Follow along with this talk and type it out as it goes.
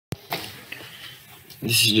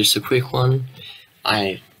This is just a quick one.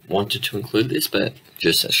 I wanted to include this, but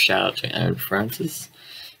just a shout out to Aaron Francis.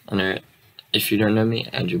 I know if you don't know me,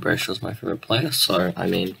 Andrew Brayshaw is my favourite player, so I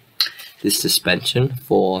mean, this suspension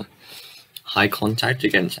for high contact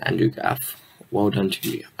against Andrew Gaff, well done to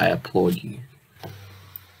you. I applaud you.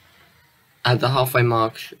 At the halfway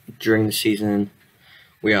mark during the season,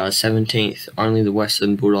 we are 17th. Only the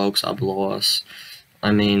Western Bulldogs are below us.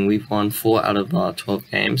 I mean, we've won 4 out of our 12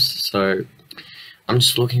 games, so I'm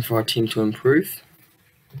just looking for our team to improve.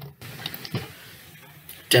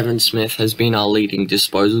 Devon Smith has been our leading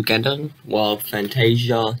disposal getter, while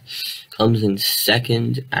Fantasia comes in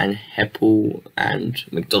second, and Heppel and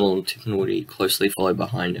McDonald and Tippenwoody closely follow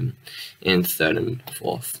behind him in third and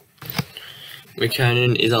fourth.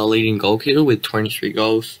 McKernan is our leading goal kicker with 23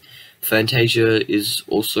 goals. Fantasia is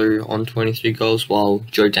also on 23 goals, while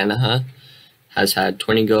Joe Danaher has had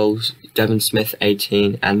 20 goals, Devon Smith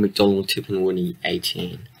 18, and McDonald Tippenwoody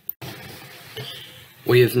 18.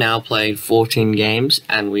 We have now played 14 games,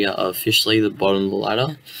 and we are officially the bottom of the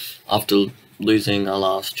ladder after losing our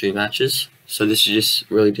last 2 matches. So this is just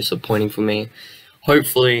really disappointing for me.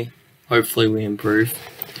 Hopefully we improve.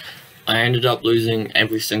 I ended up losing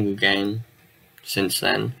every single game since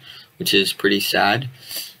then, which is pretty sad.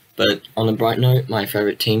 But on a bright note, my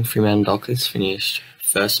favourite team, Fremantle Dockers, finished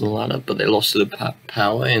first on the ladder, but they lost to the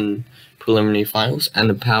Power in preliminary finals, and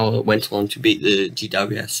the Power went on to beat the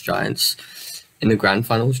GWS Giants in the grand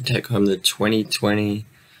finals to take home the 2020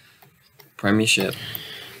 premiership.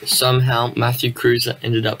 Somehow, Matthew Cruiser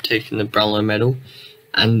ended up taking the Brownlow medal,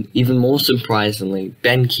 and even more surprisingly,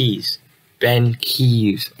 Ben Keys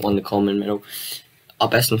won the Coleman medal. Our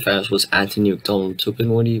best and fairest was Anthony McDonald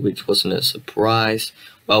Tippenwoody, which wasn't a surprise,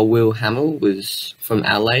 while Will Hamill was from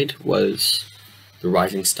Adelaide was the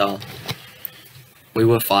rising star. We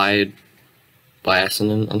were fired by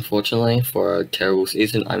Essendon, unfortunately, for a terrible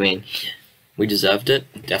season. I mean, we deserved it,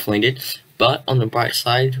 definitely did. But on the bright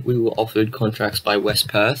side, we were offered contracts by West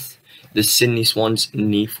Perth, the Sydney Swans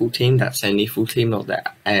NEFL team, that's their NEFL team, not their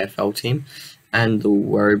AFL team, and the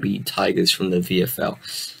Werribee Tigers from the VFL.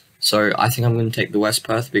 So I think I'm going to take the West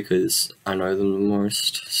Perth because I know them the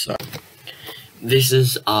most. So this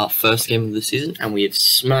is our first game of the season, and we have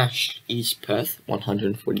smashed East Perth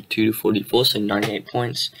 142-44, so 98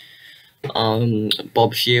 points.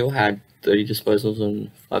 Bob Shield had 30 disposals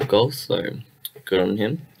and 5 goals, so good on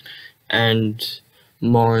him. And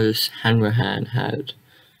Morris Hanrahan had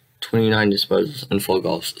 29 disposals and 4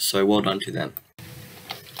 goals, so well done to them.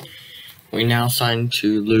 We now signed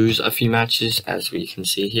to lose a few matches, as we can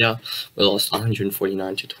see here. We lost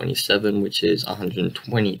 149-27, which is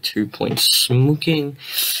 122 points smooking.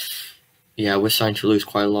 Yeah, we're starting to lose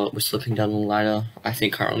quite a lot. We're slipping down the ladder. I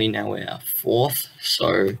think currently now we're 4th,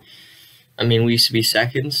 so I mean, we used to be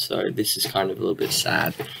 2nd, so this is kind of a little bit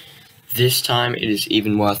sad. This time it is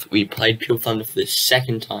even worse. We played Peel Thunder for the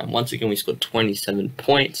 2nd time. Once again, we scored 27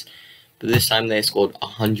 points, but this time they scored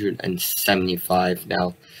 175.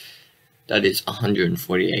 Now, that is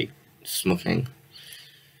 148 smooking.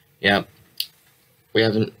 Yeah,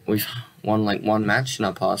 we've won like 1 match in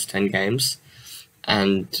our past 10 games,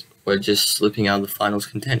 and we're just slipping out of the finals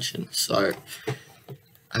contention. So,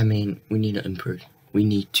 I mean, we need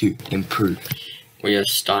to improve. We are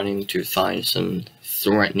starting to find some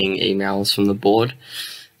threatening emails from the board,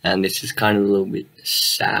 and this is kind of a little bit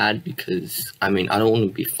sad because, I mean, I don't want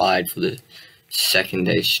to be fired for the second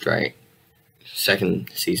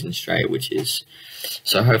season straight, which is,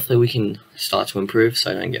 so hopefully we can start to improve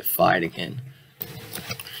so I don't get fired again.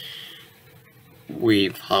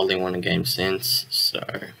 We've hardly won a game since, so,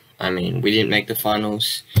 I mean, we didn't make the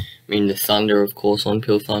finals. I mean, the Thunder, of course, on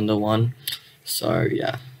Peel Thunder won. So,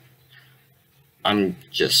 yeah, I'm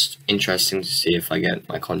just interested to see if I get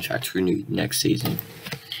my contract renewed next season.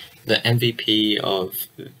 The MVP of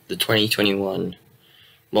the 2021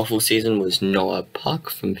 Waffle season was Noah Puck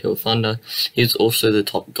from Peel Thunder. He was also the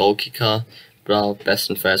top goal kicker, but our best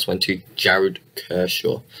and fairest went to Jared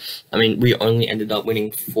Kershaw. I mean, we only ended up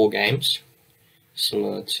winning 4 games,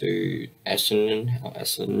 similar to Essendon, how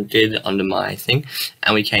Essendon did under my thing,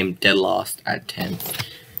 and we came dead last at 10th.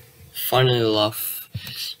 Finally enough,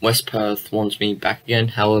 West Perth wants me back again.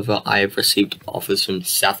 However, I have received offers from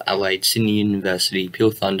South Adelaide, Sydney University,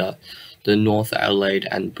 Peel Thunder, the North Adelaide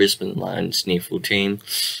and Brisbane Lions NEFL team.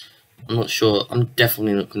 I'm not sure. I'm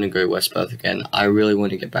definitely not going to go West Perth again. I really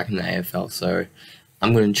want to get back in the AFL, so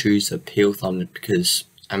I'm going to choose the Peel Thunder because,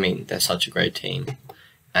 I mean, they're such a great team.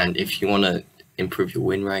 And if you want to improve your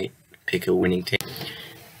win rate, pick a winning team.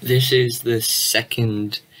 This is the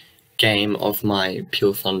second game of my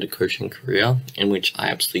Pure Thunder coaching career, in which I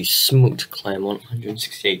absolutely smoked Claremont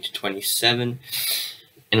 168-27.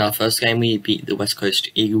 In our first game, we beat the West Coast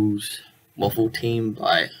Eagles Waffle team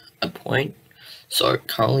by a point. So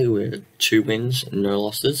currently we're 2 wins and no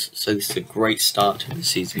losses, so this is a great start to the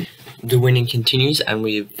season. The winning continues, and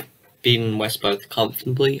we've beaten West Perth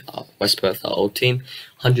comfortably. West Perth, our old team,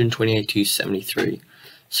 128-73.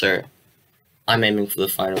 So I'm aiming for the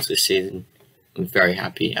finals this season. I'm very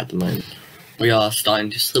happy at the moment. We are starting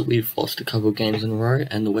to slip. We've lost a couple of games in a row,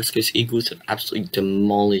 and the West Coast Eagles have absolutely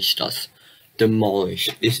demolished us.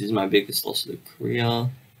 Demolished. This is my biggest loss of the career.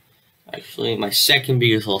 Actually, my second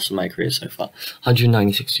biggest loss of my career so far.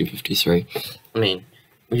 196-53. I mean,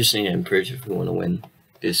 we just need to improve if we want to win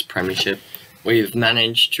this premiership. We've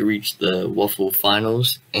managed to reach the Waffle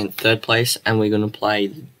finals in 3rd place, and we're going to play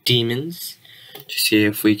the Demons to see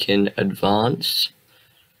if we can advance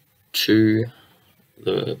to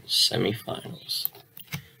the semi-finals.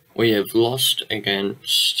 We have lost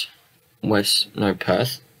against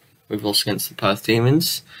Perth. We've lost against the Perth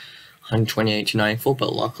Demons, 128-94,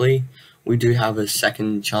 but luckily we do have a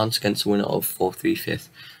second chance against the winner of 4th v 5th.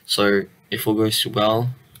 So if all goes well,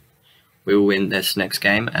 we will win this next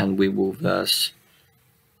game, and we will verse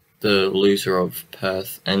the loser of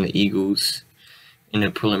Perth and the Eagles in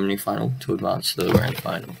a preliminary final to advance to the grand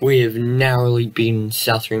final. We have narrowly beaten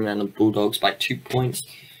South Fremantle Bulldogs by 2 points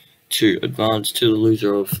to advance to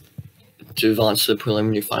the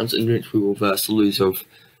preliminary finals, in which we will verse the loser of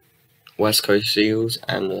West Coast Eagles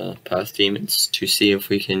and the Perth Demons to see if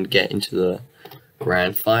we can get into the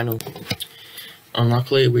grand final.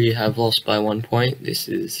 Unluckily, we have lost by 1 point. This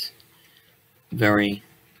is very,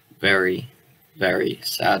 very, very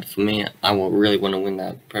sad for me. I will really want to win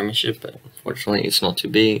that premiership, but unfortunately it's not to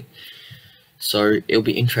be. So it'll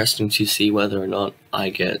be interesting to see whether or not I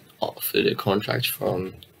get offered a contract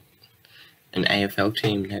from an AFL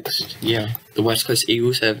team next year. The West Coast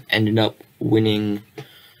Eagles have ended up winning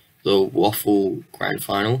the Waffle Grand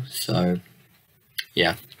Final, so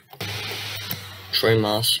yeah. Troy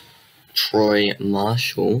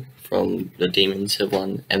Marshall from the Demons have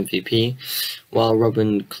won MVP, while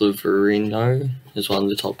Robin Cluverino has won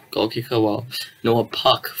the top goal kicker, while Noah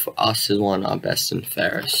Puck for us has won our best and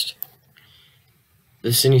fairest.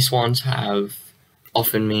 The Sydney Swans have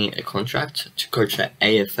offered me a contract to coach the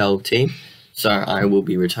AFL team, so I will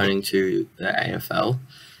be returning to the AFL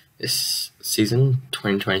this season,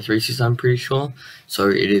 2023 season, I'm pretty sure. So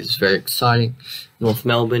it is very exciting. North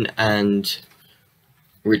Melbourne and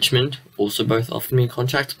Richmond also both offered me a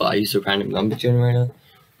contract, but I used a random number generator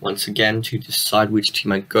once again to decide which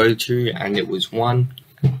team I go to, and it was 1,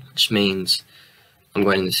 which means I'm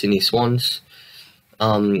going to the Sydney Swans.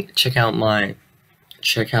 Check out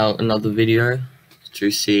another video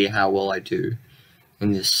to see how well I do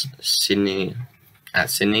in this Sydney,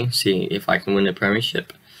 see if I can win the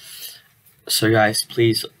premiership. So guys,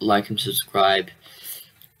 please like and subscribe.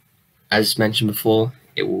 As mentioned before,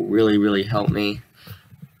 it will really help me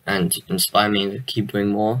and inspire me to keep doing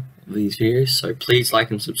more of these videos. So please like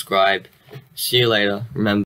and subscribe. See you later. Remember,